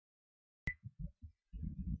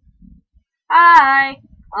Hi!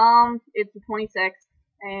 It's the 26th,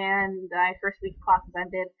 and my first week of classes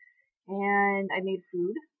ended, and I made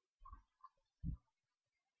food.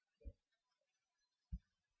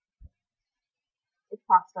 It's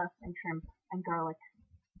pasta and shrimp and garlic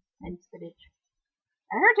and spinach.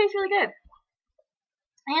 And I heard it tastes really good.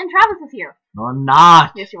 And Travis is here. No, I'm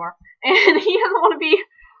not. Yes, you are. And he doesn't want to be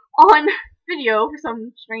on video for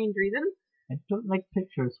some strange reason. I don't like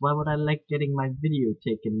pictures. Why would I like getting my video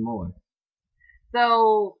taken more?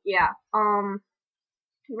 So, yeah,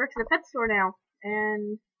 he works at a pet store now,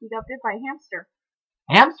 and he got bit by a hamster.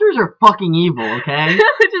 Hamsters are fucking evil, okay?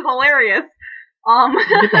 Which is hilarious.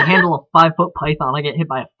 You get to handle a 5-foot python, I get hit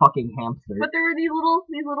by a fucking hamster. But there were these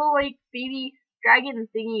little like baby dragon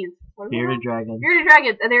thingies. Bearded dragons. Bearded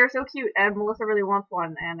dragons, and they were so cute. And Melissa really wants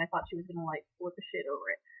one, and I thought she was gonna like flip the shit over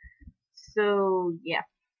it. So yeah.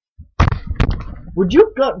 Would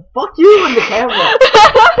you go? Fuck you in the camera.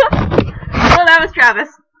 Well, that was Travis.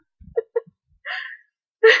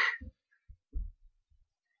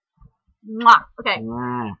 Mwah. Okay.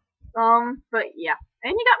 But yeah,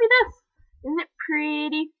 and he got me this. Isn't it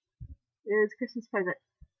pretty? It's a Christmas present.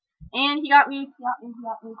 And he got me.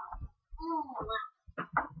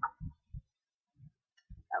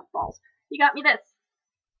 Oh, balls. He got me this.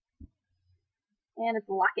 And it's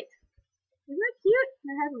a locket. Isn't that cute?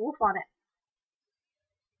 And it has a wolf on it.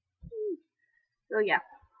 So yeah.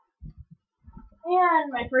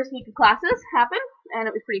 And my first week of classes happened, and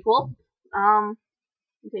it was pretty cool. I'm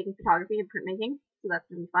taking photography and printmaking, so that's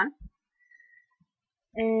gonna be fun.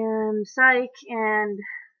 And psych and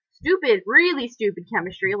stupid, really stupid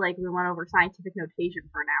chemistry, like we went over scientific notation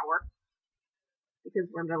for an hour. Because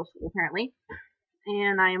we're in middle school, apparently.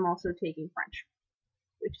 And I am also taking French,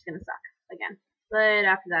 which is gonna suck again. But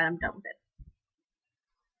after that, I'm done with it.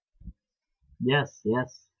 Yes.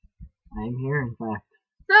 I am here, in fact.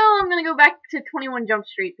 So I'm gonna go back to 21 Jump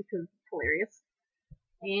Street because it's hilarious.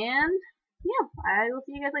 And yeah, I will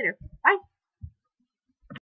see you guys later. Bye.